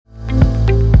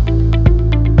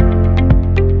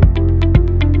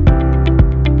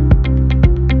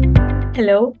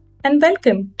Hello, and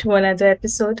welcome to another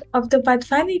episode of the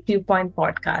Wadhwani Viewpoint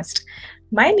podcast.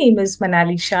 My name is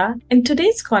Manali Shah, and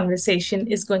today's conversation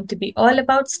is going to be all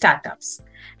about startups.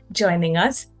 Joining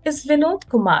us is Vinod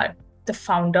Kumar, the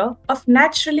founder of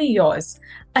Naturally Yours,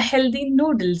 a healthy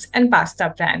noodles and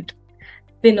pasta brand.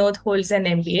 Vinod holds an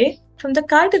MBA from the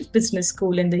Cardiff Business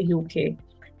School in the UK.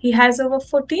 He has over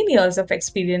 14 years of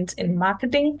experience in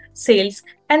marketing, sales,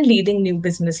 and leading new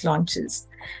business launches.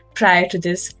 Prior to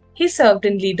this, he served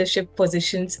in leadership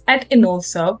positions at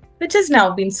InnoServe, which has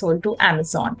now been sold to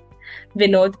Amazon.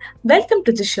 Vinod, welcome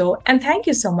to the show and thank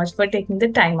you so much for taking the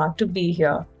time out to be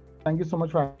here. Thank you so much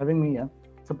for having me here.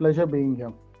 It's a pleasure being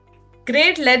here.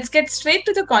 Great, let's get straight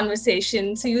to the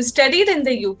conversation. So, you studied in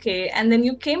the UK and then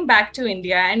you came back to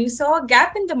India and you saw a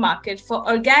gap in the market for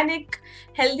organic,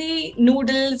 healthy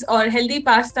noodles or healthy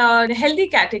pasta, or healthy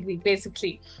category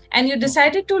basically. And you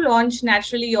decided to launch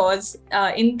Naturally Yours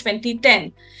in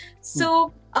 2010.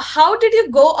 So, how did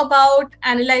you go about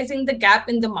analyzing the gap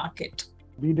in the market?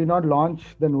 We did not launch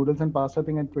the noodles and pasta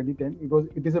thing in 2010 because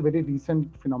it is a very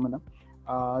recent phenomenon.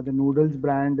 The noodles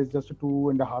brand is just a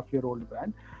 2.5-year-old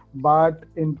brand. But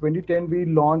in 2010, we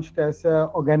launched as an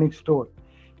organic store.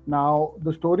 Now,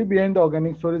 the story behind the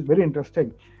organic store is very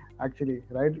interesting, actually,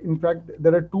 right? In fact,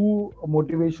 there are two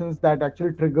motivations that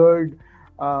actually triggered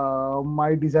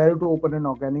my desire to open an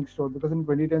organic store, because in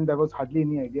 2010, there was hardly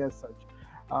any idea as such.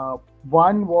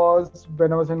 One was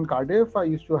when I was in Cardiff, I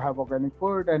used to have organic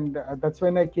food, and that's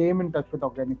when I came in touch with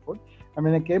organic food. And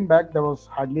when I came back, there was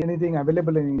hardly anything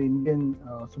available in Indian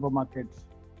supermarkets,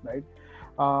 right?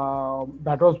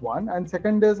 That was one. And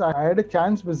second is I had a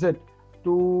chance visit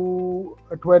to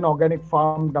an organic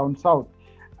farm down south.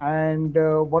 And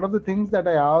one of the things that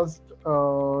I asked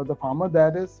the farmer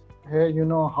there is, hey,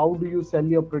 how do you sell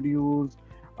your produce?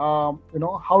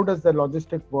 How does the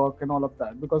logistic work and all of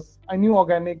that? Because I knew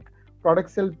organic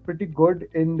products sell pretty good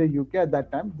in the UK at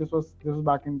that time. This was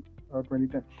back in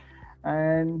 2010.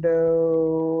 And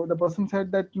the person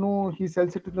said that no, he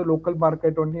sells it in the local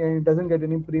market only and he doesn't get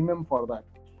any premium for that.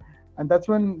 And that's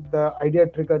when the idea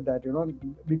triggered that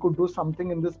we could do something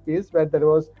in this space where there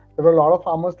were a lot of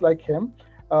farmers like him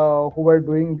who were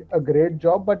doing a great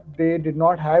job, but they did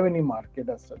not have any market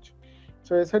as such.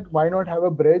 So I said, why not have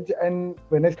a bridge? And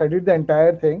when I studied the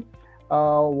entire thing,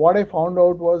 what I found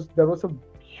out was there was a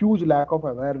huge lack of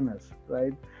awareness,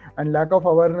 right? And lack of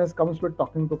awareness comes with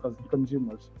talking to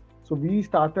consumers. So we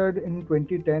started in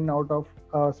 2010 out of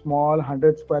a small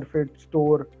 100 square feet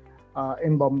store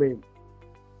in Bombay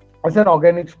as an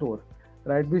organic store,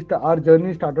 right? Our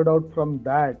journey started out from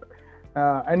that,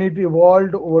 and it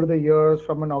evolved over the years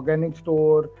from an organic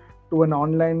store to an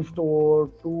online store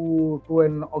to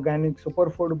an organic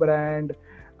superfood brand,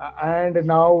 and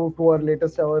now to our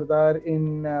latest avatar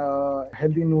in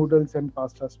healthy noodles and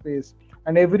pasta space.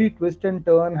 And every twist and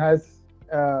turn has,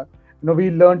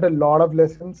 we learned a lot of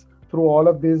lessons through all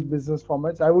of these business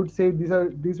formats. I would say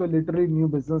these were literally new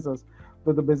businesses.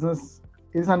 So the business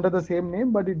is under the same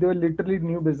name, but they were literally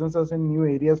new businesses in new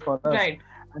areas for us. Right.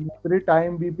 And every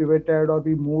time we pivoted or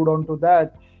we moved on to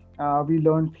that, we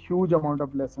learned huge amount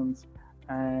of lessons.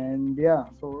 And yeah,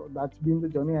 so that's been the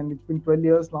journey, and it's been 12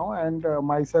 years now. And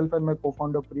myself and my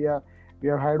co-founder Priya, we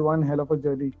have had one hell of a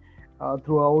journey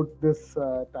throughout this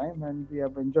time, and we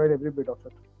have enjoyed every bit of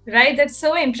it. Right, that's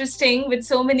so interesting with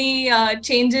so many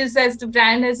changes as the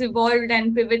brand has evolved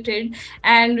and pivoted,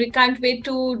 and we can't wait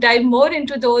to dive more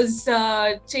into those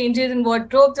changes and what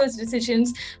drove those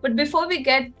decisions. But before we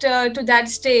get to that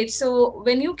stage, so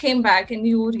when you came back and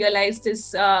you realized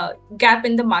this gap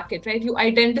in the market, right? You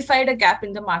identified a gap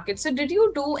in the market. So did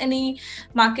you do any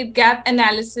market gap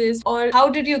analysis, or how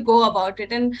did you go about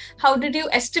it, and how did you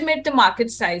estimate the market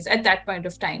size at that point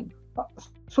of time?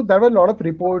 So there were a lot of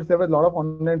reports, there were a lot of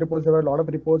online reports, there were a lot of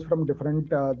reports from different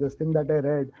this thing that I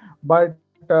read. But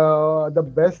the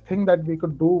best thing that we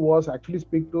could do was actually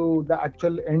speak to the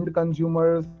actual end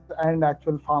consumers and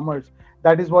actual farmers.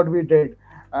 That is what we did.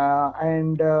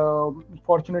 And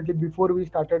fortunately, before we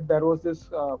started, there was this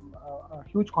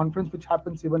huge conference which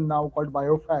happens even now called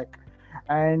BioFac.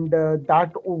 And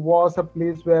that was a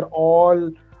place where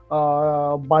all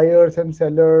buyers and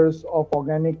sellers of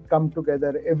organic come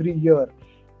together every year,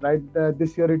 right?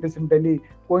 This year it is in Delhi.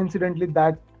 Coincidentally,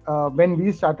 that when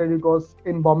we started, it was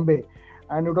in Bombay,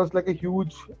 and it was like a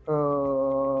huge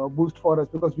boost for us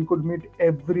because we could meet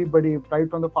everybody, right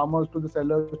from the farmers to the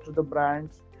sellers to the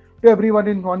brands to everyone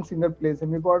in one single place.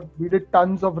 And we did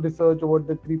tons of research over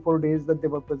the 3-4 days that they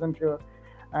were present here,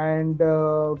 and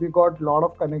we got a lot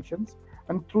of connections.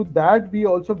 And through that, we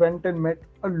also went and met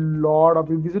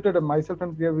we visited, myself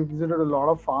and Priya, we visited a lot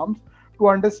of farms to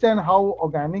understand how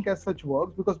organic as such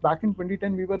works, because back in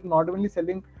 2010 we were not only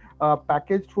selling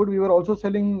packaged food, we were also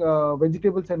selling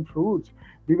vegetables and fruits.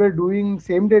 We were doing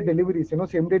same day deliveries.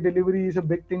 Same day delivery is a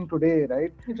big thing today,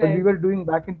 right? But we Right. were doing,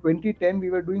 back in 2010 we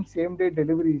were doing same day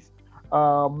deliveries.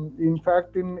 In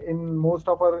fact, in most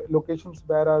of our locations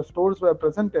where our stores were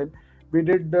presented, we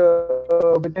did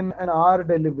within an hour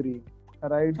delivery,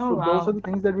 right? So Oh, those are the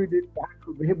wow. things that we did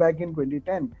way back in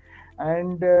 2010.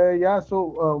 And yeah, so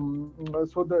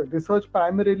the research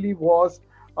primarily was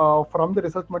from the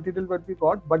research material that we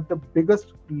got, but the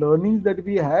biggest learnings that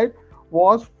we had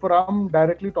was from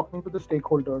directly talking to the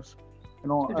stakeholders.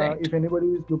 Right. If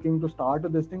anybody is looking to start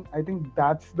this thing, I think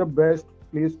that's the best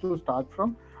place to start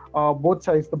from. Both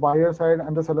sides, the buyer side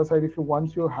and the seller side. If you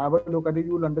once you have a look at it,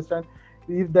 you will understand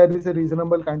if there is a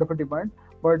reasonable kind of a demand.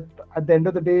 But at the end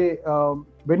of the day,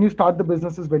 when you start the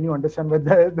business is when you understand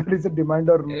whether there is a demand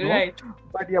or no. Right.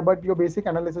 But yeah, but your basic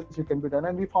analysis you can be done,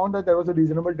 and we found that there was a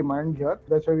reasonable demand here.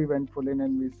 That's why we went full in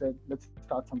and we said, let's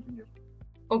start something here.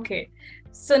 Okay.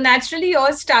 So naturally,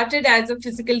 yours started as a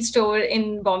physical store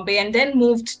in Bombay and then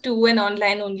moved to an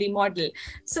online only model.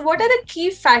 So, what are the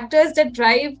key factors that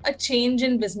drive a change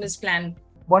in business plan?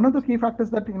 One of the key factors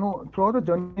that, throughout the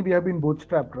journey we have been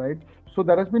bootstrapped, right? So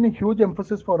there has been a huge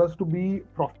emphasis for us to be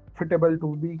profitable,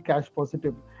 to be cash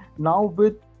positive. Now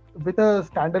with a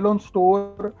standalone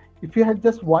store, if you had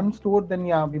just one store, then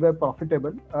yeah, we were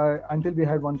profitable until we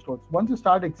had one store. Once you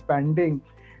start expanding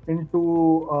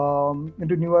into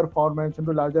newer formats,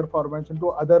 into larger formats, into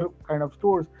other kind of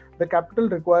stores, the capital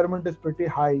requirement is pretty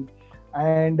high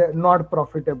and not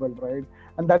profitable, right?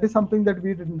 And that is something that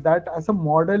we didn't, that as a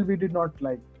model we did not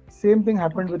like. Same thing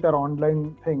happened Okay. with our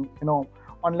online thing.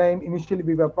 Online initially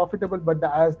we were profitable, but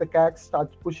as the CAC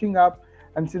starts pushing up,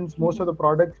 and since most of the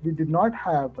products we did not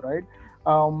have, right,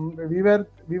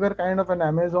 we were kind of an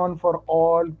Amazon for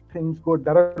all things good.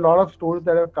 There are a lot of stores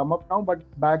that have come up now, but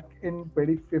back in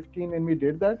 2015 when we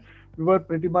did that, we were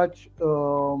pretty much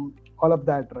all of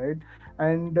that, right?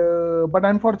 And but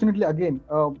unfortunately, again,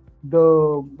 the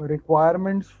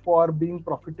requirements for being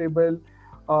profitable,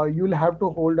 you'll have to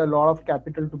hold a lot of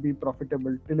capital to be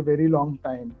profitable till a very long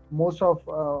time. Most of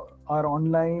our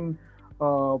online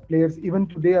players even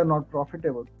today are not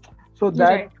profitable. So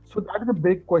that Right. so that is a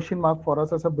big question mark for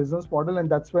us as a business model, and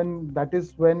that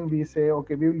is when we say,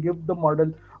 okay, we will give the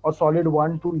model a solid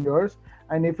 1-2 years,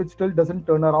 and if it still doesn't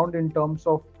turn around in terms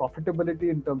of profitability,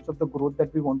 in terms of the growth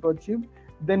that we want to achieve,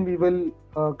 then we will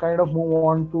kind of move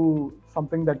on to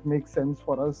something that makes sense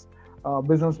for us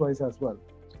business wise as well.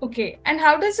 Okay. And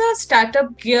how does a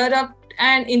startup gear up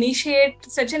and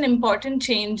initiate such an important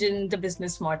change in the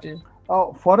business model?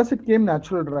 For us it came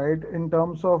natural, right? In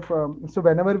terms of so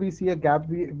whenever we see a gap,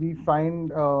 we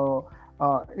find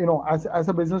as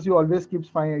a business you always keep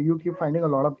finding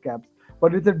a lot of gaps,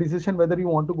 but it's a decision whether you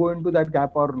want to go into that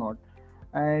gap or not.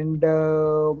 And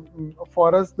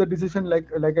for us the decision,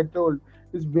 like I told,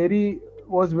 is very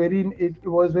it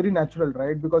was very natural,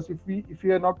 right? Because if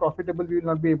we are not profitable, we will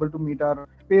not be able to meet our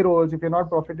payrolls. If you're not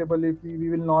profitable, if we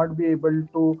will not be able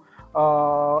to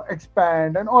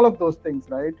expand and all of those things,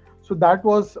 right? So that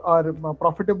was our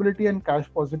profitability and cash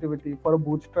positivity for a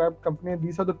bootstrap company.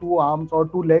 These are the two arms or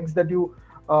two legs that you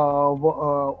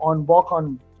on walk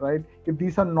on, right? If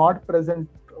these are not present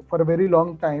for a very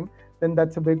long time, then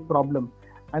that's a big problem.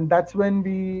 And that's when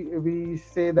we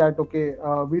say that, okay,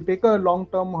 we take a long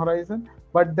term horizon,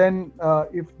 but then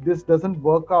if this doesn't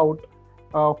work out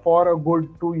for a good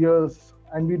 2 years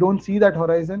and we don't see that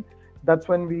horizon, that's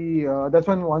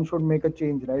when one should make a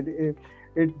change, right?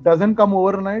 It doesn't come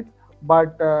overnight,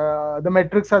 but the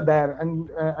metrics are there,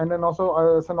 and then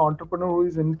also as an entrepreneur who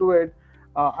is into it,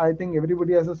 I think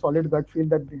everybody has a solid gut feel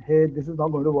that, hey, this is not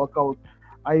going to work out,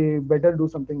 I better do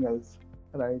something else,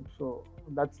 right? So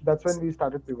that's when we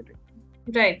started pivoting.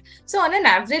 Right. So, on an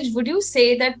average, would you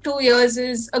say that 2 years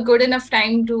is a good enough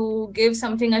time to give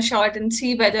something a shot and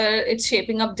see whether it's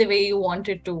shaping up the way you want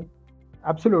it to?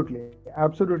 Absolutely.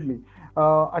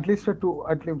 At least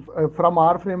from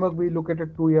our framework, we look at a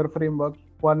 2-year framework.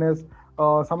 One is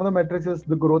some of the metrics is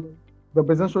the growth. The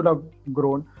business should have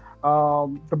grown.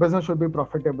 The business should be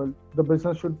profitable. The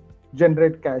business should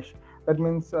generate cash. That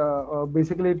means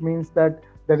basically it means that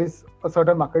there is a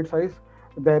certain market size.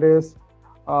 There is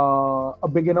a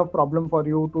big enough problem for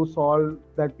you to solve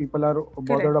that people are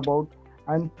bothered Correct. about.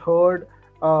 And third,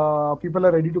 people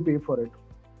are ready to pay for it,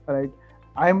 right?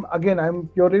 I'm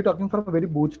purely talking from a very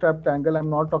bootstrapped angle. I'm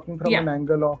not talking from Yeah. an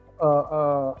angle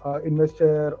of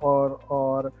investor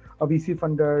or a VC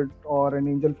funded or an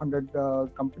angel funded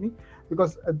company,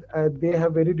 because they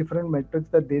have very different metrics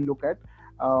that they look at.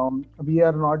 We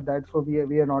are not that, so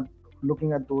we are not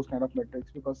looking at those kind of metrics,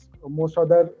 because most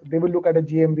other, they will look at a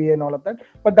GMV and all of that.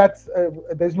 But that's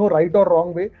there's no right or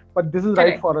wrong way. But this is right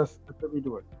Correct. for us. That's why we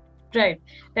do it. Right,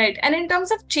 right. And in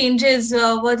terms of changes,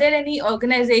 were there any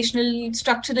organizational,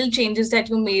 structural changes that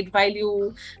you made while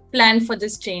you planned for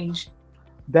this change?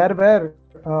 There were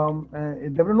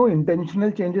no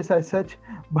intentional changes as such,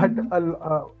 but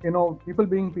Mm-hmm. people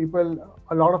being people,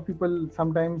 a lot of people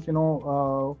sometimes,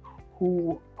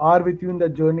 who are with you in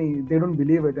that journey, they don't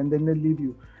believe it and then they leave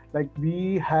you. Like,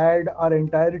 we had our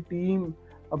entire team,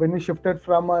 when we shifted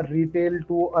from our retail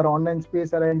to our online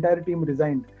space, our entire team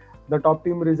resigned. The top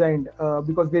team resigned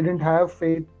because they didn't have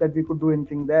faith that we could do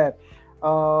anything there.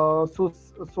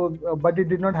 But it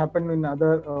did not happen in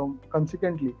other,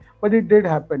 consequently, but it did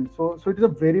happen. So it is a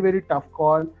very, very tough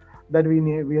call that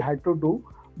we had to do,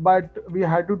 but we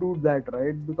had to do that,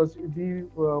 right? Because we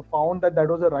found that that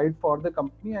was a right for the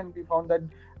company, and we found that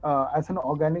as an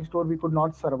organic store we could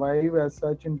not survive as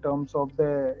such in terms of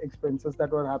the expenses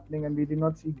that were happening, and we did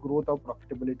not see growth or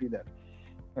profitability there,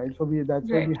 right? So we that's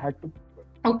why we Right. had to.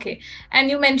 Okay. And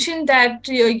you mentioned that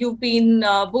you've been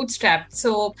bootstrapped.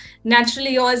 So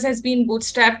naturally, yours has been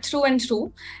bootstrapped through and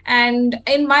through. And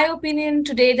in my opinion,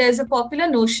 today there's a popular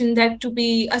notion that to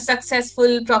be a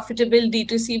successful, profitable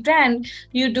D2C brand,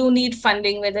 you do need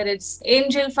funding, whether it's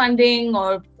angel funding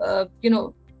or,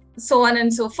 so on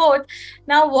and so forth.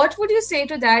 Now, what would you say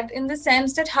to that in the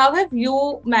sense that how have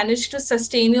you managed to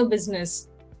sustain your business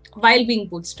while being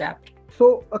bootstrapped?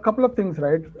 So a couple of things,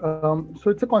 right? So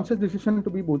it's a conscious decision to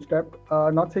be bootstrapped.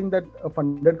 Not saying that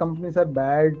funded companies are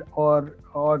bad, or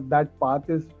that path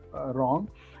is wrong.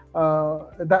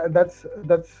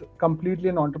 That's completely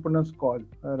an entrepreneur's call,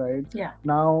 right? Yeah.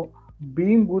 Now,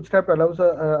 being bootstrapped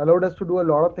allowed us to do a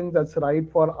lot of things that's right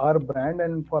for our brand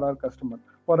and for our customer.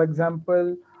 For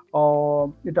example,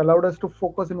 it allowed us to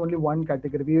focus in only one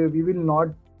category. We will not,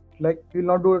 we will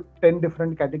not do 10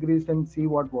 different categories and see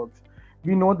what works.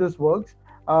 We know this works.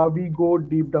 We go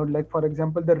deep down. Like, for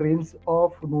example, the range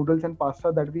of noodles and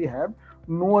pasta that we have,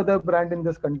 no other brand in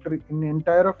this country, in the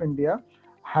entire of India,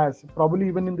 has. Probably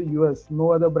even in the US,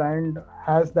 no other brand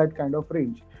has that kind of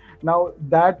range. Now,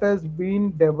 that has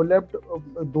been developed.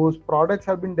 Those products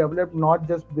have been developed not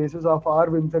just basis of our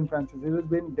whims and fancies. It has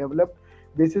been developed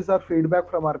basis our feedback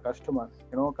from our customers.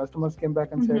 Customers came back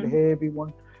and said, Mm-hmm. "Hey, we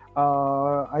want.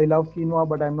 I love quinoa,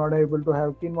 but I'm not able to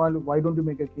have quinoa. Why don't you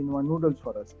make a quinoa noodles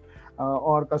for us?"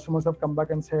 Or customers have come back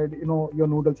and said, "Your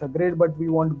noodles are great, but we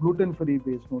want gluten-free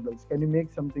based noodles. Can you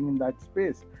make something in that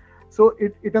space?" So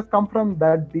it has come from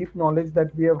that deep knowledge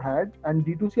that we have had, and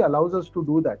D2C allows us to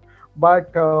do that.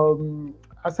 But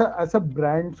as a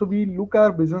brand, so we look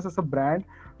our business as a brand,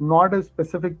 not a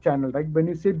specific channel. Right? When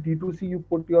you say D2C, you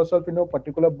put yourself in a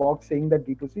particular box saying that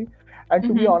D2C. And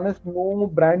to be Mm-hmm. honest, no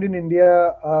brand in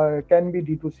India can be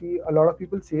D2C. A lot of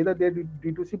people say that they're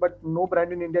D2C, but no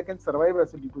brand in India can survive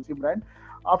as a D2C brand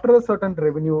after a certain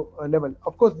revenue level.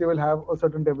 Of course, they will have a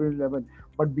certain revenue level,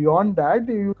 but beyond that,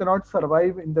 you cannot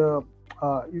survive in the.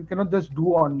 You cannot just do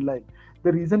online.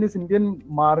 The reason is Indian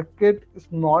market is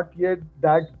not yet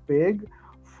that big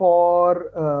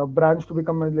for brands to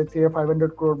become, let's say, a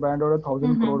 500 crore brand or a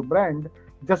 1,000 crore Mm-hmm. brand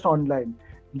just online.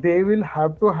 They will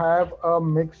have to have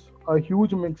a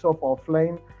huge mix of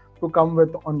offline to come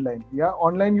with online. Yeah,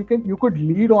 online you could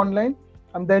lead online,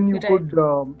 and then you Right. could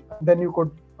go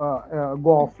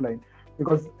offline,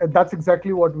 because that's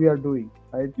exactly what we are doing,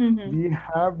 right? Mm-hmm. We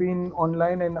have been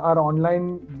online, and our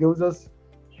online gives us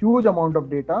huge amount of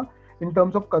data in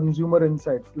terms of consumer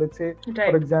insights. Let's say, for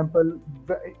Right. example,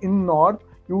 in North,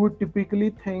 you would typically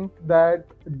think that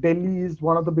Delhi is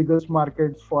one of the biggest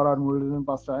markets for our noodles and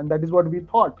pasta, and that is what we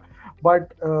thought.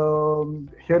 But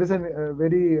here is a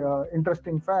very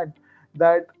interesting fact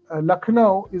that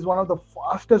Lucknow is one of the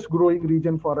fastest growing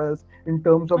region for us in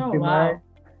terms of Oh, demand wow.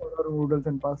 for our noodles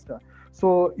and pasta.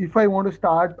 So if I want to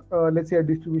start, let's say, a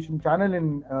distribution channel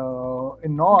in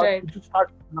North, Right. it should start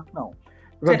in Lucknow,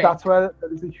 because that's Correct. where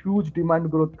there is a huge demand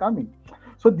growth coming.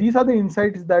 So these are the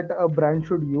insights that a brand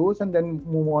should use, and then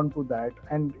move on to that.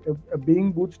 And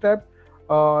being bootstrapped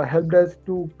helped us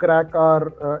to crack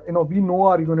our, we know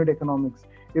our unit economics.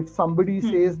 If somebody Hmm.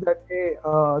 says that, hey,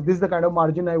 this is the kind of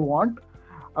margin I want,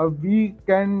 we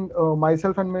can,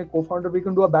 myself and my co-founder, we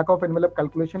can do a back of envelope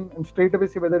calculation and straight away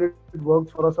say whether it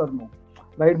works for us or no.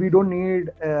 Right? We don't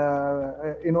need,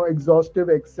 exhaustive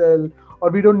Excel, or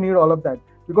we don't need all of that,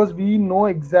 because we know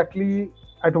exactly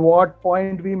at what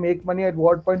point we make money, at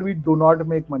what point we do not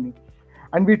make money,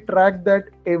 and we track that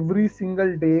every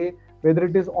single day, whether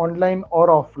it is online or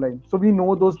offline. So we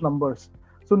know those numbers.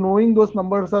 So knowing those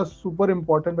numbers are super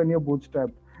important when you're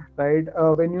bootstrapped. right?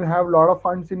 When you have a lot of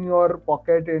funds in your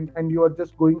pocket and you are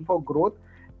just going for growth,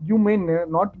 you may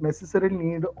not necessarily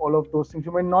need all of those things.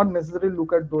 You may not necessarily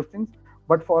look at those things,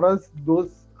 but for us,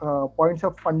 those points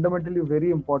are fundamentally very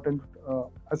important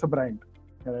as a brand,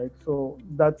 right? So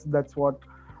that's what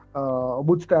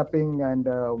bootstrapping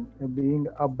and being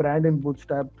a brand in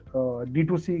bootstrapped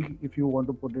D2C, if you want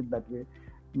to put it that way,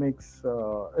 makes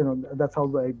that's how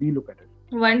we look at it.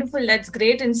 Wonderful. That's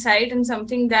great insight and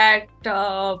something that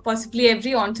possibly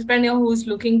every entrepreneur who's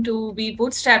looking to be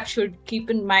bootstrapped should keep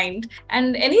in mind.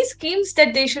 And any schemes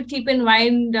that they should keep in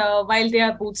mind while they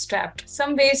are bootstrapped.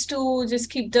 Some ways to just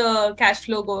keep the cash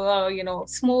flow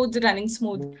smooth, running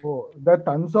smooth. Oh, there are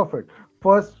tons of it.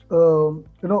 First,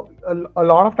 a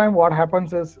lot of time what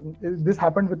happens is this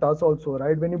happened with us also,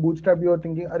 right? When you bootstrap, you're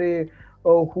thinking, "Arey,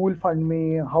 who will fund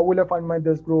me? How will I fund my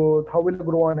this growth? How will I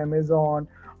grow on Amazon?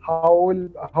 How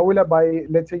will I buy?"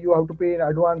 Let's say you have to pay in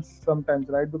advance sometimes,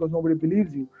 right? Because nobody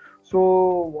believes you.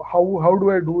 So how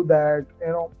do I do that?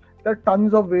 There are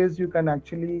tons of ways you can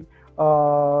actually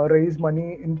raise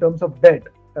money in terms of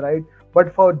debt, right?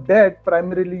 But for debt,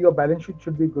 primarily your balance sheet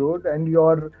should be good and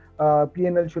your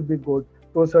P&L should be good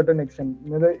to a certain extent.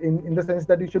 In the sense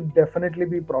that you should definitely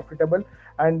be profitable,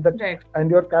 and Right. and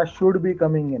your cash should be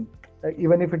coming in,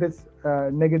 even if it is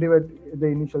negative at the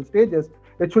initial stages.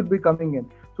 It should be coming in.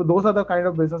 So those are the kind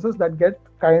of businesses that get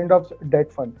kind of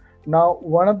debt fund. Now,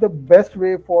 one of the best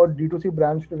way for D2C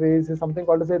brands to raise is something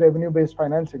called as a revenue-based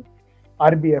financing,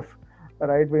 RBF,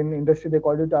 right? In industry they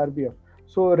call it RBF.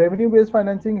 So revenue-based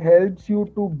financing helps you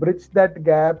to bridge that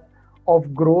gap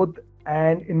of growth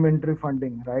and inventory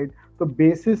funding, right? So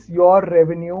basis your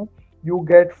revenue, you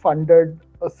get funded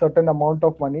a certain amount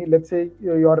of money. Let's say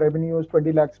your revenue is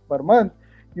 20 lakhs per month,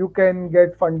 you can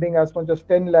get funding as much as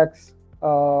 10 lakhs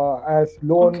as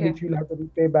loan, Okay. which you'll have to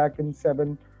repay back in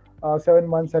 7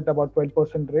 months at about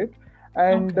 12% rate.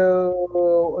 And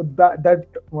Okay. that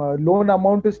loan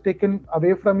amount is taken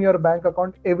away from your bank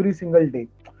account every single day.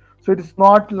 So it's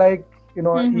not like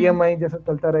Mm-hmm. EMI जैसा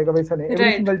चलता रहेगा वैसा नहीं. Every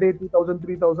Right. single day 2,000,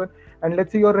 3,000, and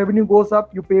let's say your revenue goes up,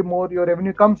 you pay more. Your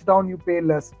revenue comes down, you pay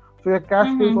less. So your cash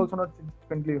flow is Mm-hmm. also not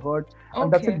significantly hurt, and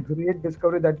that's a Okay. great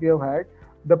discovery that we have had.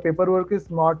 The paperwork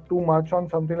is not too much on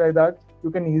something like that.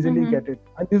 You can easily Mm-hmm. get it,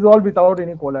 and this is all without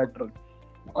any collateral.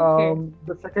 Okay.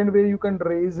 The second way you can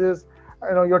raise is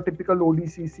your typical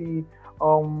ODCC.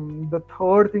 The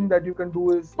third thing that you can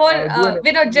do is For do an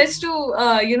FP. just to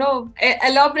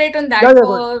elaborate on Yeah, that yeah,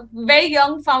 good. for very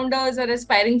young founders or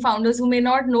aspiring founders who may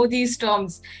not know these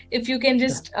terms, if you can Yeah.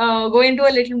 just go into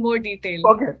a little more detail.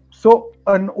 Okay, so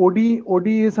an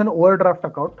OD is an overdraft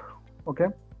account. Okay,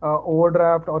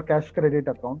 overdraft or cash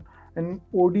credit account. An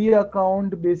OD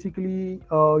account basically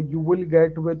you will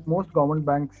get with most government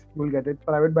banks. You will get it.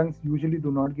 Private banks usually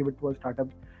do not give it to a startup,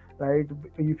 right?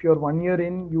 If you're 1 year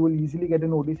in, you will easily get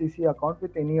an ODCC account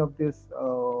with any of this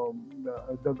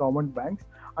the government banks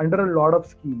under a lot of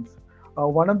schemes.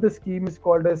 One of the scheme is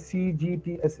called a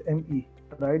CGTSME,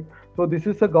 right? So this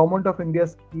is a government of India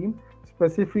scheme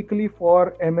specifically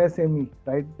for MSME,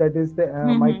 right? That is the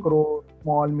Mm-hmm. micro,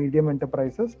 small, medium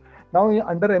enterprises. Now,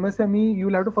 under MSME, you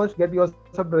will have to first get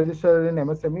yourself registered in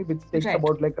MSME, which takes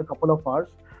about Right. like a couple of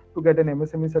hours to get an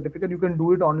MSME certificate. You can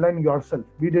do it online yourself.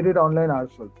 We did it online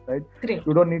ourselves, right? Great.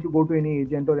 You don't need to go to any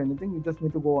agent or anything. You just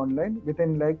need to go online.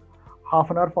 Within like half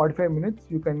an hour, 45 minutes,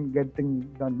 you can get things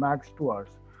done, max 2 hours,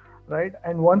 right?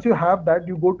 And once you have that,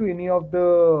 you go to any of the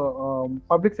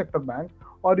public sector bank,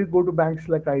 or you go to banks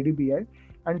like IDBI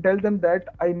and tell them that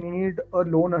I need a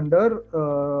loan under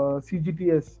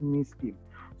CGTSME scheme.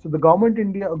 So the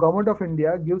government of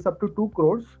India gives up to 2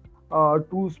 crores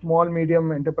to small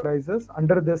medium enterprises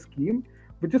under this scheme,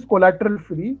 which is collateral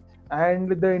free,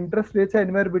 and the interest rates are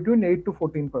anywhere between 8 to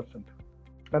 14%.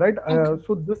 Right? Okay.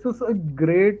 So this is a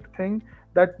great thing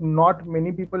that not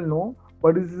many people know,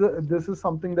 but this is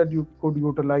something that you could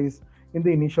utilize in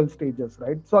the initial stages,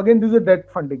 right? So again, this is a debt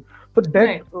funding. So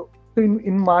debt, Right.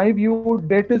 in my view,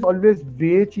 debt is always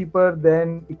way cheaper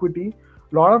than equity.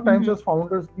 A lot of times Mm-hmm. as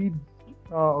founders,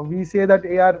 we say that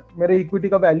यार मेरे equity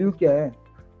का value क्या है,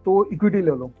 तो equity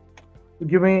ले लो,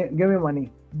 give me money,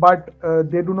 but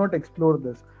they do not explore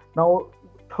this. Now,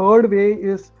 third way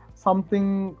is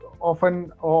something of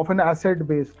an asset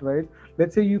based, right?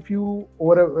 Let's say if you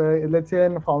or let's say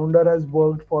a founder has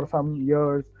worked for some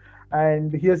years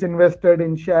and he has invested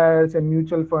in shares and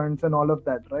mutual funds and all of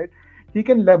that, right? He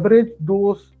can leverage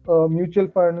those mutual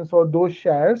funds or those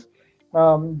shares,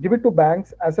 give it to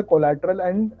banks as a collateral,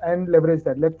 and leverage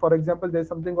that. Like for example, there's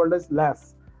something called as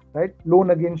LAS, right?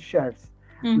 Loan against shares.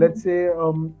 Mm-hmm. Let's say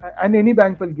and any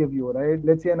bank will give you, right?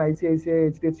 Let's say an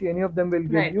ICICI, HDFC, any of them will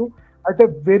give Right. you at a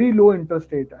very low interest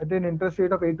rate. At an interest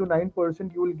rate of 8 to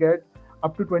 9%, you will get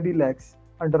up to 20 lakhs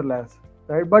under less,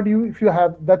 right? But you, if you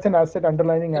have, that's an asset,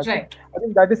 underlying asset. Right. I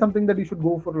think that is something that you should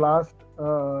go for last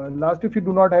if you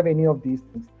do not have any of these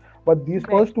things. But these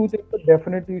Great. first two things,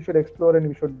 definitely you should explore and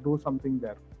you should do something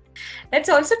there. Let's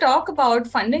also talk about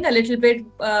funding a little bit,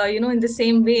 in the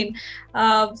same vein.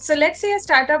 So let's say a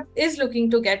startup is looking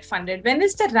to get funded. When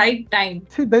is the right time?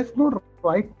 See, there's no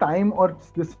right time or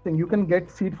this thing. You can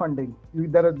get seed funding.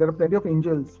 There are plenty of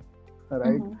angels,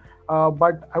 right? Mm-hmm.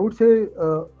 But I would say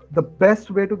the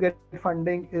best way to get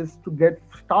funding is to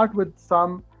start with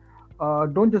some.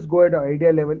 Don't just go at an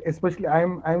idea level. Especially,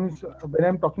 I'm when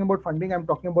I'm talking about funding, I'm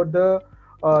talking about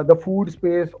the food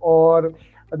space or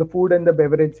the food and the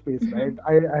beverage space, right?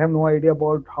 Mm-hmm. I have no idea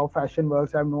about how fashion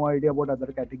works. I have no idea about other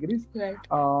categories. Right.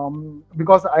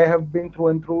 Because I have been through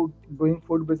and through doing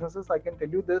food businesses. I can tell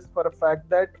you this for a fact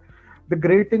that the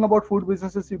great thing about food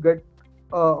businesses, you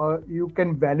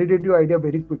can validate your idea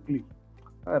very quickly,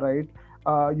 right?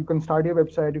 You can start your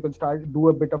website, you can do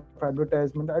a bit of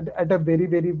advertisement at a very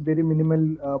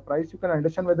minimal price. You can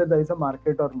understand whether there is a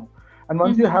market or no. And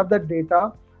once you Mm-hmm. have that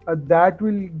data, that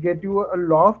will get you a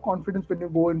lot of confidence when you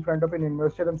go in front of an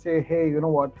investor and say, hey, you know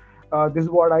what, this is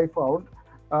what I found,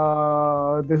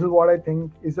 this is what I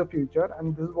think is the future,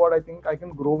 and this is what I think I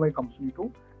can grow my company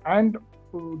to. And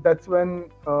that's when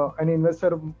an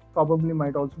investor probably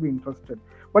might also be interested.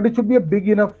 But it should be a big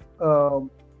enough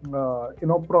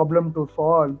problem to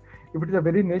solve. If it is a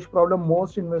very niche problem,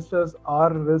 most investors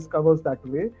are risk averse that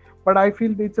way. But I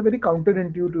feel it's a very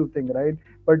counterintuitive thing, right?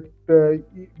 But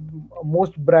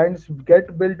most brands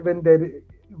get built when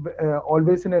they're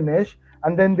always in a niche,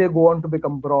 and then they go on to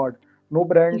become broad. No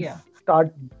brands Yeah.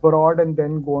 start broad and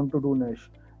then go on to do niche,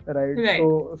 right? Right.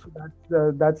 So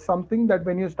that's something that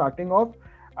when you're starting off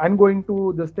and going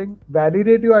to this thing,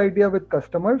 validate your idea with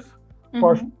customers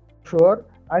for Mm-hmm. sure,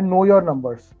 and know your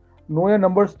numbers. Know your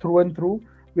numbers through and through,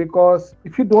 because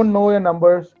if you don't know your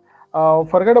numbers,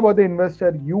 forget about the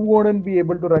investor. You wouldn't be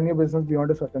able to run your business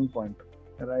beyond a certain point,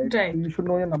 right? So Right. you should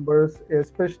know your numbers,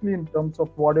 especially in terms of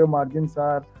what your margins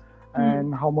are Hmm.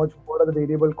 and what are the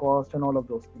variable costs and all of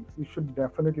those things. You should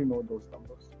definitely know those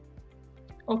numbers.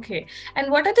 Okay. And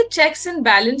what are the checks and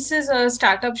balances a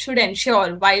startup should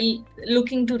ensure while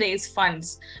looking to raise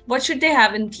funds? What should they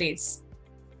have in place?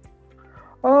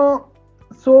 Uh,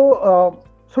 so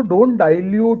don't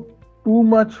dilute too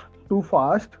much too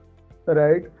fast,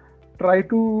 right? Try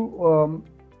to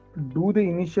do the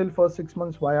initial first 6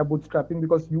 months via bootstrapping,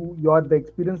 because the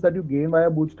experience that you gain via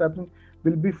bootstrapping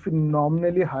will be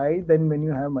phenomenally high than when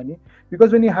you have money.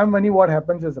 Because when you have money, what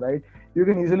happens is, right, you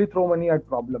can easily throw money at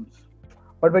problems.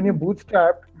 But when you're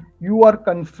bootstrapped, you are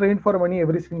constrained for money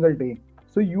every single day.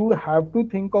 So you have to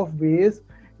think of ways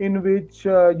in which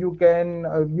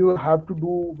you have to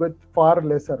do with far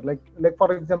lesser. Like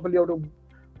for example, you have to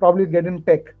probably get in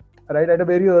tech, right? At a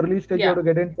very early stage, you have Yeah.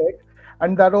 to get in tech,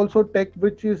 and that also tech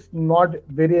which is not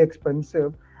very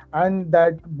expensive, and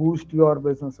that boost your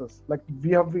businesses. Like, we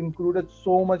have included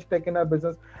so much tech in our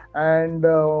business, and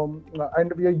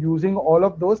we are using all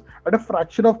of those at a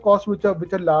fraction of cost, which a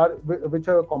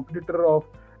competitor of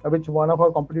which one of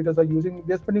our competitors are using.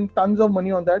 They're spending tons of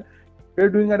money on that. We're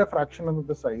doing at a fraction of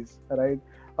the size, right?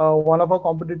 One of our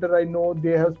competitor, I know,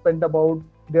 they have spent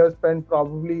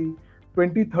probably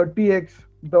 20-30x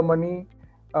the money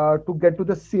to get to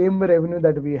the same revenue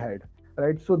that we had,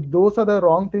 right? So those are the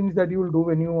wrong things that you will do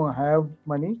when you have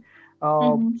money.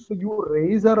 Mm-hmm. So you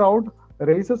raise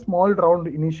a small round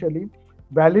initially,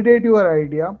 validate your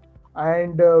idea,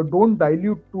 and don't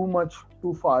dilute too much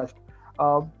too fast.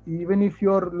 Even if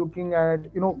you're looking at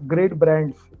great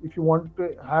brands, if you want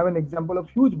to have an example of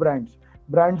huge brands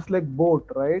like Boat,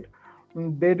 right?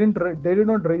 They did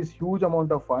not raise huge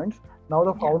amount of funds. Now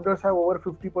the Yeah. founders have over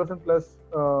 50% plus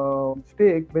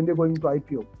stake when they're going to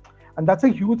IPO, and that's a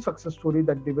huge success story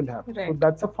that they will have. So Right.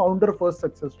 that's a founder first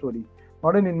success story,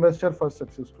 not an investor first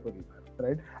success story,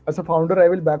 right? As a founder, I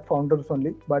will back founders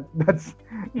only, but that's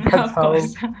Of how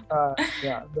course.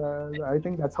 yeah, I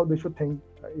think that's how they should think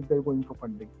if they're going for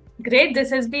funding. Great. This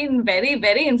has been very,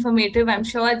 very informative. I'm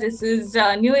sure this is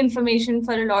new information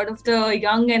for a lot of the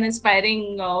young and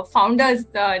aspiring founders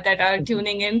that are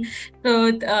tuning in.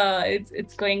 So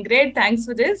it's going great. Thanks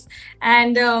for this.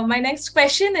 And my next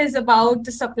question is about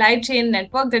the supply chain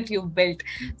network that you've built.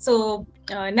 So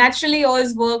naturally,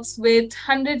 yours works with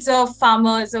hundreds of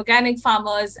farmers, organic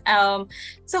farmers.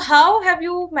 So how have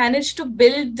you managed to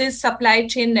build this supply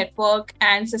chain network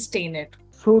and sustain it?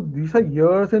 So these are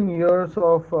years and years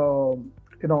of,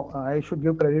 I should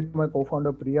give credit to my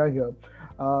co-founder Priya here.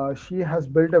 She has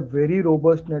built a very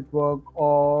robust network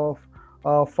of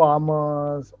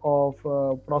farmers, of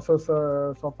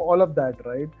processors, of all of that,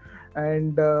 right?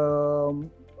 And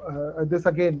this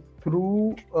again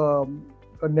through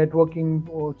networking,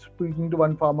 or speaking to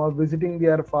one farmer, visiting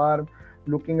their farm,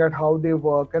 looking at how they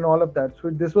work and all of that. So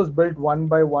this was built one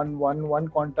by one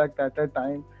contact at a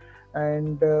time,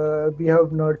 and we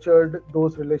have nurtured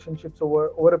those relationships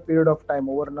over a period of time,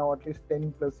 over now at least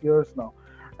 10 plus years now.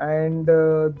 And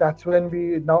that's when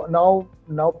we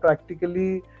now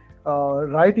practically,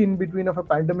 right in between of a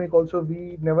pandemic also,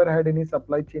 we never had any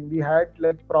supply chain. We had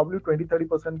like probably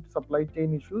 20-30% supply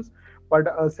chain issues, but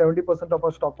 70% of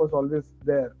our stock was always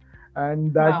there.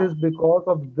 And that Wow. is because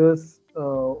of this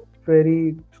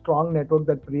very strong network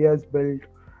that Priya has built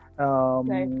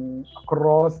Right.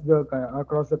 across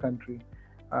the country.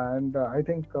 And I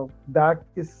think that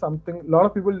is something a lot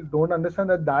of people don't understand,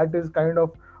 that that is kind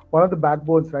of one of the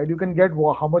backbones, right? You can get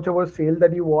how much of a sale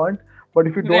that you want, but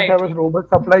if you don't Right. have a robust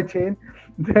supply chain,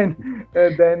 then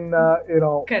it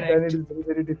Correct. is very,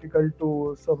 very difficult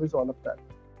to service all of that.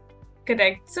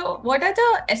 Correct. So, what are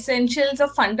the essentials or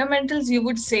fundamentals you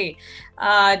would say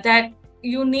that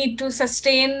you need to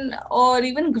sustain or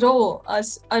even grow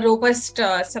a robust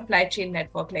supply chain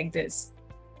network like this?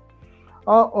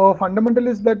 Fundamental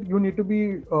is that you need to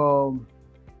be,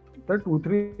 there are two,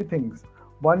 three things.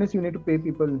 One is you need to pay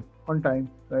people on time,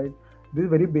 right? This is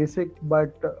very basic,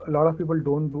 but a lot of people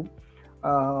don't do.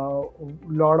 A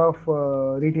lot of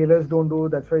retailers don't do.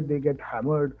 That's why they get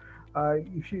hammered.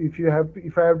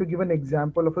 If I have to give an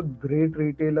example of a great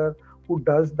retailer who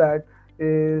does that,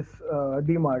 is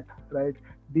DMart, right?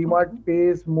 DMart Okay.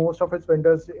 pays most of its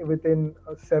vendors within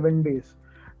 7 days.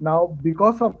 Now,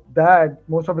 because of that,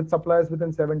 most of its suppliers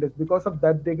within 7 days. Because of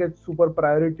that, they get super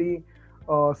priority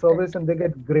service, Right. and they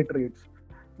get great rates.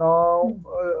 Now,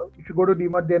 Hmm. if you go to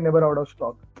DMart, they're never out of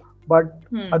stock. But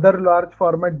Hmm. other large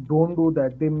format don't do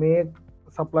that. They make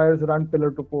suppliers run pillar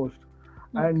to post,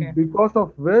 and Okay. because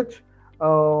of which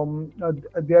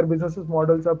their businesses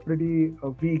models are pretty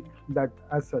weak, that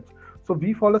as such. So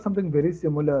we follow something very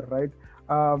similar, right?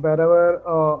 Wherever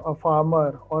a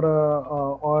farmer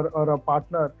or a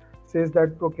partner says that,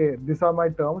 okay, these are my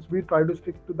terms, we try to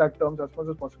stick to that terms as much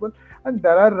as possible. And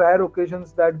there are rare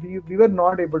occasions that we were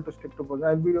not able to stick to those.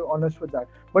 I'll be honest with that.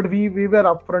 But we were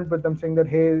upfront with them, saying that,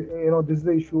 hey, this is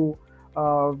the issue.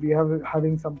 We have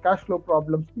having some cash flow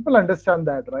problems. People understand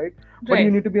that, right? But you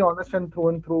Right. need to be honest and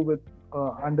through with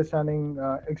understanding,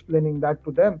 explaining that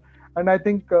to them. And I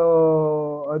think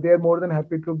they are more than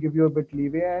happy to give you a bit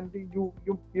leeway, and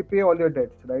you pay all your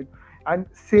debts, right? And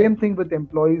same Right. thing with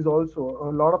employees also.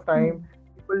 A lot of time, Hmm.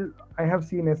 people, I have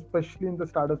seen, especially in the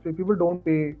startups, where people don't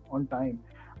pay on time,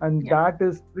 and Yeah. that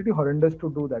is pretty horrendous to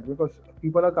do that, because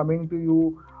people are coming to you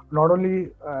not only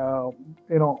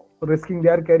risking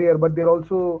their career, but they're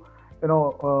also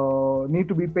need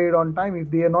to be paid on time.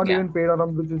 If they are not Yeah. even paid on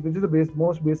time, which is the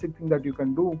most basic thing that you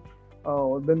can do,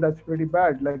 then that's pretty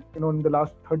bad. Like, in the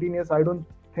last 13 years, I don't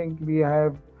think we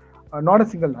have not a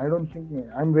single. I don't think,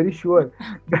 I'm very sure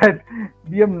that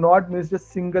we have not missed a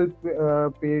single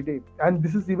payday. And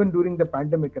this is even during the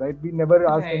pandemic, right? We never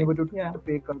asked Right. anybody to take Yeah. a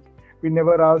pay cut. We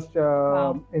never asked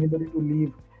Wow. anybody to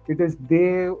leave. It is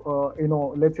they,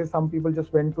 let's say some people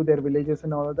just went to their villages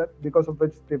and all of that, because of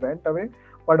which they went away.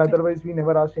 But Right. otherwise, we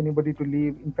never asked anybody to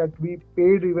leave. In fact, we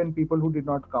paid even people who did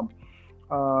not come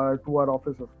to our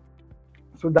offices.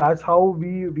 So that's how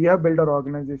we have built our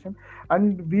organization.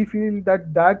 And we feel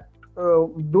that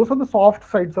those are the soft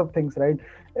sides of things, right?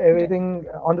 Right. Everything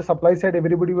on the supply side,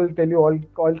 everybody will tell you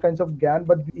all kinds of gan.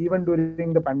 But even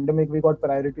during the pandemic, we got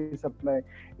priority supply.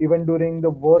 Even during the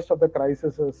worst of the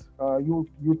crises, you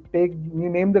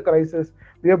name the crisis,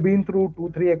 we have been through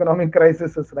 2-3 economic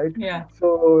crises, right? Yeah.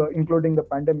 So including the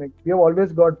pandemic, we have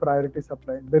always got priority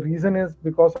supply. The reason is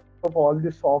because of all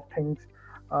the soft things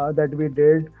that we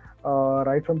did,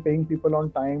 right from paying people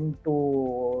on time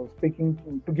to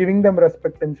speaking, to giving them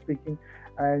respect and speaking,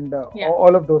 and Yeah.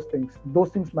 all of those things. Those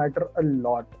things matter a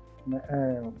lot.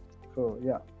 So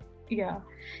yeah. Yeah.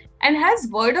 And has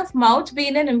word of mouth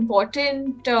been an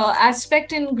important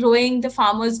aspect in growing the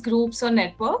farmers groups or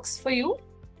networks for you?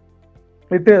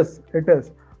 It is. It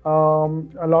is.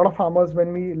 A lot of farmers,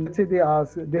 when we, let's say, they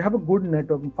have a good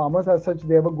network. Farmers, as such,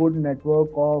 they have a good network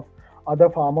of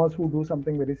other farmers who do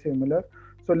something very similar.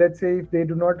 So let's say if they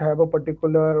do not have a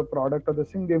particular product or the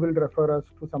thing, they will refer us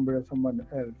to someone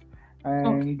else,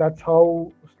 and Okay. that's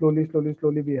how slowly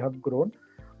we have grown.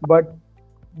 But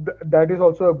that is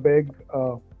also a big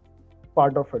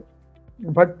part of it.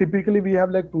 But typically we have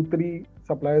like 2-3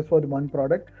 suppliers for one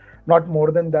product, not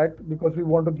more than that, because we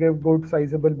want to give good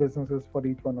sizable businesses for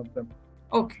each one of them.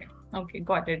 Okay. Okay,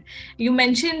 got it. You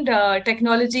mentioned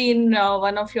technology in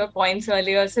one of your points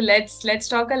earlier, so let's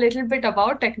talk a little bit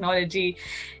about technology.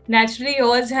 Naturally,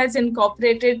 yours has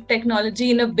incorporated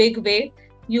technology in a big way.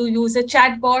 You use a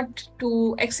chatbot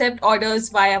to accept orders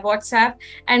via WhatsApp,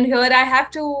 and here I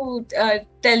have to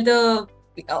tell the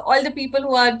all the people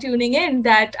who are tuning in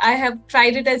that I have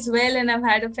tried it as well, and I've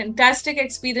had a fantastic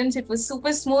experience. It was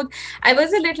super smooth. I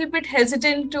was a little bit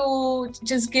hesitant to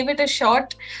just give it a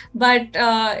shot, but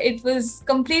it was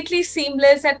completely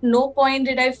seamless. At no point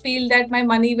did I feel that my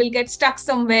money will get stuck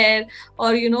somewhere,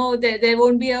 or there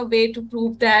won't be a way to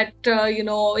prove that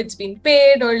it's been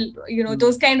paid, or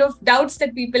those kind of doubts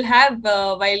that people have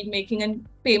while making a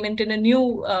payment in a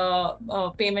new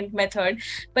payment method.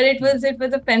 But it was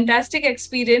a fantastic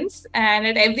experience, and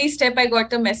at every step I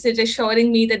got a message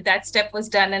assuring me that that step was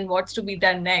done and what's to be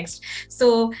done next.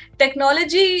 So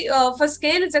technology for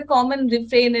scale is a common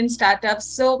refrain in startups.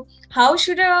 So how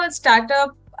should a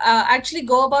startup actually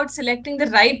go about selecting the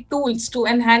right tools to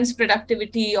enhance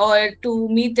productivity or to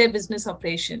meet their business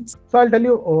operations? So I'll tell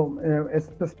you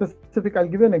specific. I'll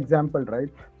give you an example, right?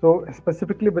 So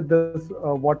specifically with this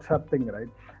WhatsApp thing, right?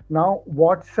 Now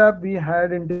WhatsApp, we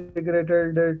had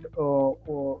integrated it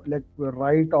like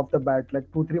right off the bat, like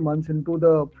 2-3 months into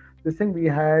the this thing.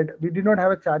 We did not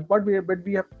have a chatbot, but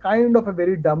we have kind of a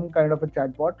very dumb kind of a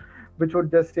chatbot, which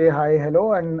would just say hi,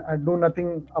 hello, and do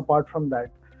nothing apart from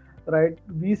that, right?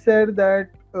 We said that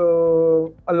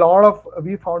a lot of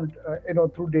we found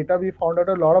through data we found out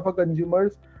a lot of our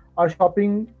consumers are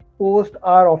shopping post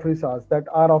our office hours, that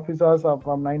our office hours are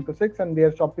from 9 to 6 and they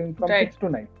are shopping from Right. 6 to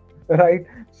 9, right?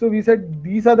 So we said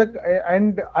these are the,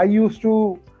 and I used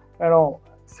to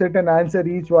sit and answer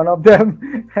each one of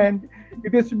them and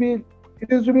it used to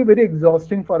be very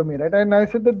exhausting for me, right? And I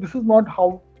said that this is not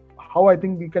how I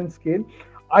think we can scale.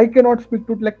 I cannot speak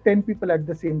to like 10 people at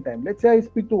the same time. Let's say I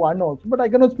speak to one also, but I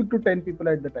cannot speak to 10 people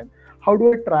at the time. How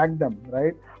do I track them,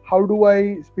 right? How do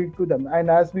I speak to them?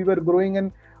 And as we were growing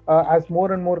and as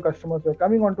more and more customers were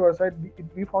coming onto our site,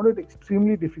 we found it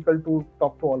extremely difficult to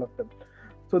talk to all of them.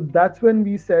 So that's when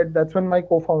my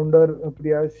co-founder,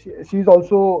 Priya, she's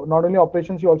also not only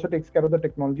operations, she also takes care of the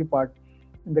technology part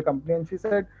in the company. And she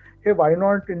said, hey, why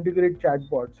not integrate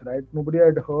chatbots, right? Nobody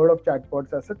had heard of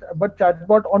chatbots as such, but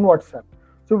chatbot on WhatsApp.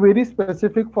 So very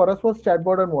specific for us was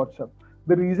chatbot on WhatsApp.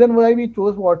 The reason why we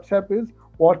chose WhatsApp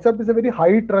is a very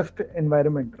high trust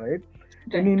environment, right?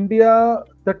 In India,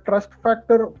 the trust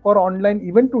factor for online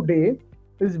even today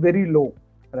is very low,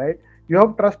 right? You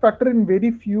have trust factor in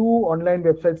very few online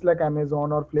websites like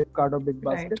Amazon or Flipkart or Big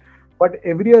Basket, right. But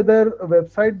every other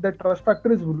website, the trust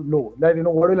factor is low. That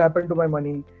what will happen to my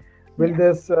money? Will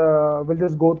this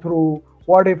go through?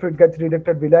 What if it gets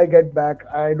rejected? Will I get back?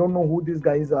 I don't know who these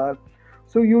guys are.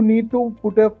 So you need to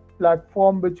put a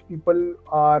platform which people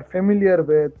are familiar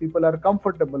with, people are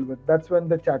comfortable with. That's when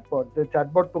the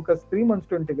chatbot took us 3 months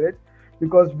to integrate,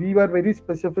 because we were very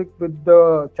specific with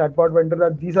the chatbot vendor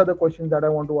that these are the questions that I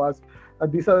want to ask.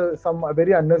 These are some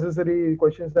very unnecessary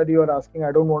questions that you are asking.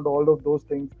 I don't want all of those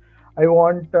things. I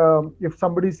want, if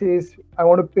somebody says, I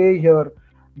want to pay here,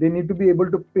 they need to be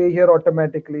able to pay here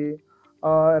automatically.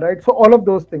 Right? So all of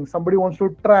those things. Somebody wants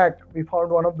to track. We found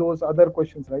one of those other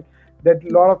questions, right? That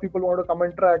a lot of people want to come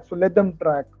and track. So let them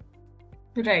track.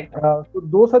 Right. So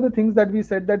those are the things that we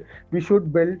said that we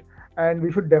should build and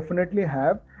we should definitely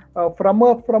have from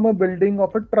a building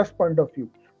of a trust point of view.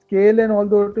 Scale and all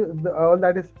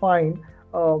that is fine.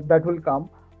 That will come.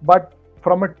 But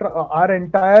from our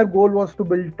entire goal was to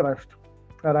build trust,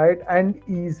 right, and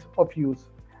ease of use.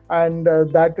 And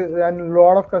and a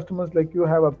lot of customers like you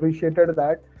have appreciated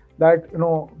that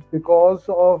because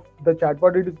of the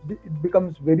chatbot, it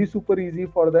becomes very super easy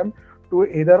for them to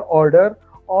either order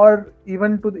or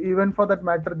even for that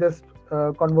matter just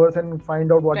converse and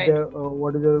find out what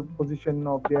is the position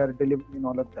of their delivery and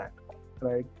all of that,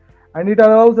 right? And it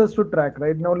allows us to track.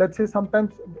 Right now, let's say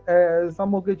sometimes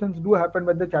some occasions do happen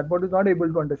when the chatbot is not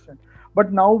able to understand,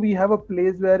 but now we have a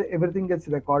place where everything gets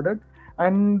recorded,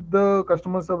 and the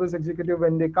customer service executive,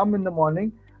 when they come in the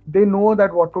morning, they know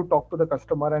that what to talk to the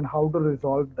customer and how to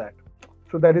resolve that.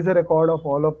 So there is a record of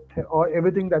or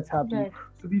everything that's happening. Right.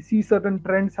 So we see certain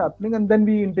trends happening, and then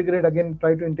we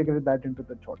try to integrate that into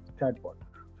the chatbot.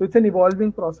 So it's an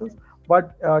evolving process,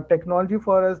 but technology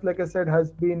for us, like I said,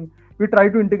 has been, we try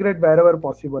to integrate wherever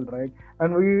possible, right?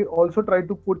 And we also try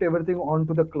to put everything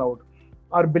onto the cloud.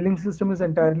 Our billing system is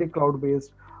entirely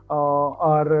cloud-based.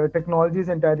 Our technology is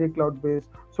entirely cloud-based.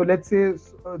 So let's say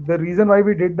the reason why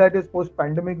we did that is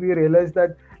post-pandemic, we realized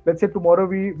that, let's say tomorrow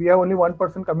we have only one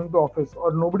person coming to office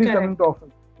or nobody's coming to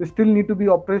office. We still need to be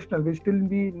operational. We still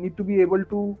need to be able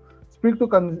to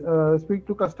speak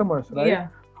to customers, right? Yeah.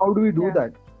 How do we do Yeah.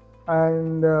 that?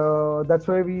 And that's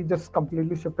why we just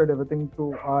completely shifted everything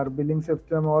to our billing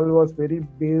system. All was very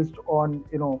based on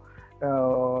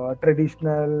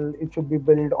traditional. It should be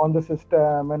built on the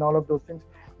system and all of those things.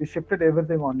 We shifted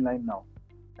everything online now,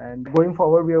 and going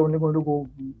forward, we are only going to go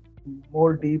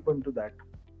more deep into that.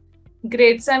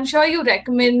 Great. So I'm sure you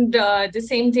recommend the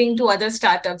same thing to other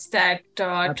startups that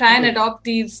try and Absolutely. adopt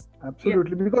these. Yeah.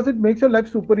 Absolutely, because it makes your life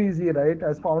super easy, right?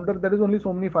 As founder, there is only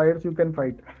so many fires you can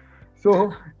fight.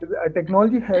 So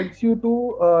technology helps you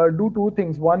to do two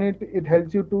things. One, it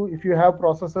helps you to, if you have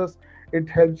processes, it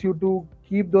helps you to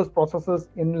keep those processes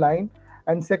in line.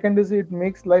 And second is it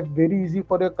makes life very easy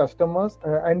for your customers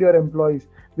and your employees,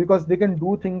 because they can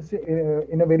do things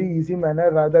in a very easy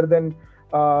manner rather than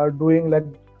doing like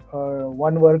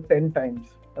one work 10 times,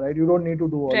 right? You don't need to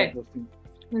do all of Right. those things.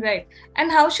 Right.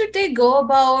 And how should they go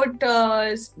about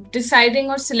deciding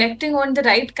or selecting on the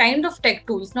right kind of tech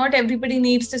tools? Not everybody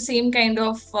needs the same kind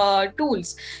of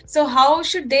tools. So how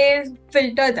should they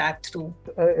filter that through?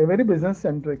 A very business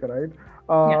centric, right?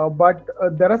 Yeah. But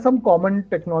there are some common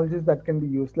technologies that can be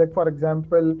used. Like for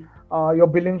example, your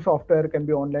billing software can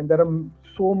be online. There are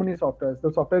so many softwares.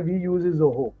 The software we use is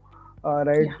Zoho,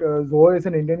 right? Yeah. Zoho is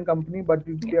an Indian company, but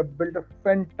they Yeah. have built a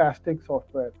fantastic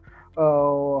software.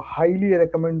 Highly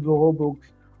recommend Zoho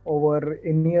Books over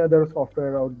any other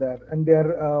software out there, and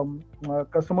their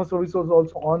customer service was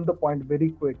also on the point, very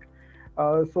quick.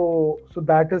 So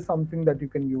that is something that you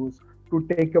can use to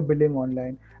take your billing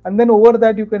online, and then over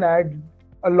that you can add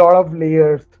a lot of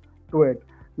layers to it.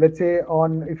 Let's say,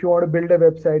 on if you want to build a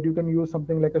website, you can use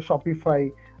something like a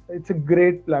Shopify. It's a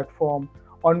great platform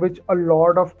on which a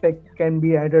lot of tech can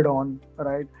be added on,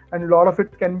 right? And a lot of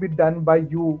it can be done by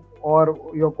you or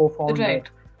your co-founder. Right.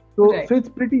 So Right. it's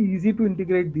pretty easy to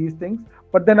integrate these things,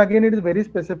 but then again, it is very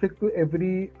specific to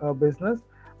every business,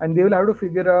 and they will have to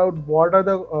figure out what are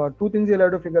the two things they'll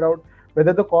have to figure out: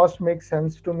 whether the cost makes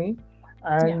sense to me,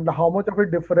 Yeah. and how much of a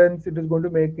difference it is going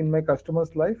to make in my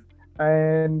customer's life,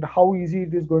 and how easy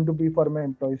it is going to be for my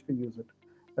employees to use it,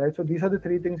 right? So these are the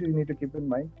three things you need to keep in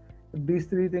mind. If these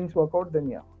three things work out, then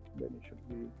yeah, then it should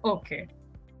be Okay.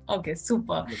 Okay,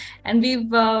 super. good. And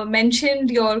we've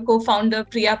mentioned your co-founder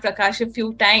Priya Prakash a few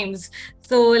times.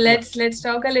 So Yeah. let's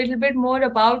talk a little bit more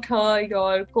about her.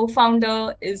 Your co-founder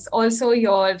is also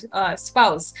your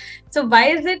spouse. So why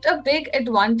is it a big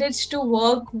advantage to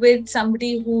work with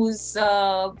somebody who's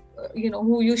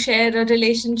who you share a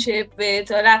relationship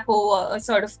with, a rapport, a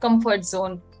sort of comfort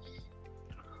zone?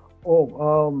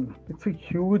 Oh, it's a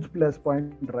huge plus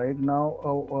point right now.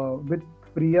 With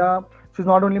Priya, she's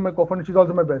not only my co-founder, she's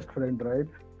also my best friend, right?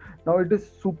 Now it is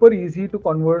super easy to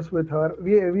converse with her.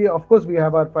 We of course we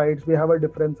have our fights, we have our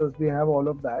differences, we have all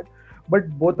of that, but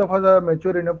both of us are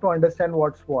mature enough to understand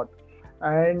what's what,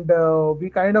 and we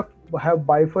kind of have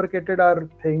bifurcated our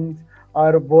things,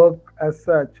 our work as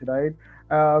such, right?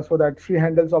 So that she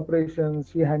handles operations,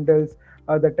 she handles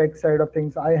the tech side of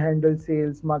things, I handle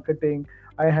sales, marketing,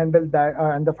 I handle that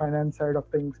and the finance side of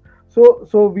things.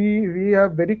 So we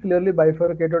have very clearly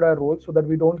bifurcated our roles so that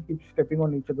we don't keep stepping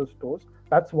on each other's toes.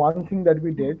 That's one thing that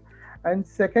we did. And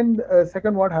second,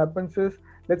 what happens is,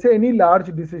 let's say any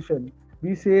large decision,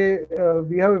 we say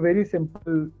we have a very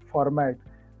simple format.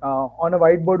 On a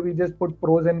whiteboard, we just put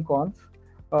pros and cons.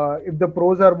 If the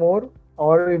pros are more,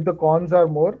 or if the cons are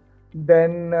more,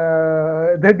 then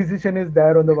the decision is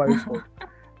there on the whiteboard.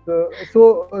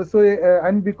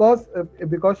 And because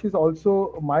she's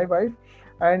also my wife,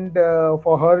 and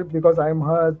for her, because I'm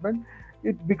her husband,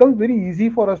 it becomes very easy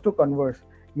for us to converse.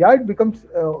 Yeah, it becomes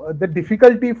the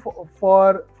difficulty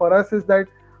for us is that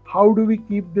how do we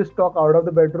keep this talk out of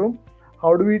the bedroom?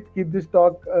 How do we keep this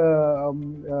talk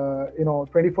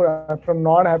 24 from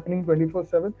not happening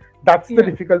 24/7? That's the Yeah.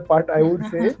 difficult part, I would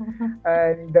say.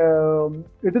 And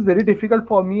it is very difficult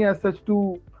for me as such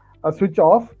to switch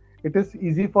off. It is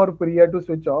easy for Priya to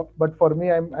switch off, but for me,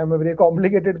 I'm a very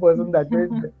complicated person. That way,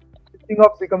 switching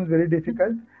off becomes very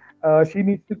difficult. She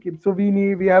needs to keep. So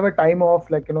we have a time off.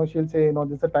 Like, she'll say,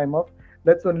 this is a time off.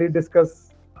 Let's only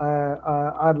discuss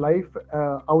our life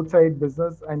outside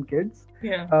business and kids.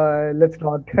 Yeah. Let's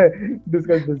not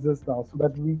discuss business now, so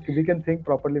that we can think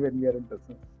properly when we are in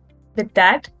business. With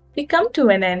that, we come to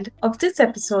an end of this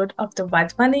episode of the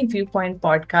Wadhwani Viewpoint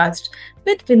podcast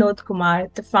with Vinod Kumar,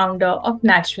 the founder of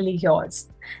Naturally Yours.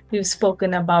 We've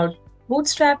spoken about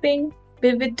bootstrapping,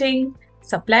 pivoting,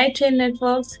 supply chain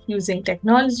networks, using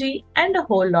technology, and a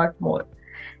whole lot more.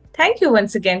 Thank you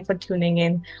once again for tuning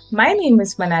in. My name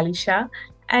is Manali Shah,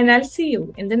 and I'll see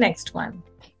you in the next one.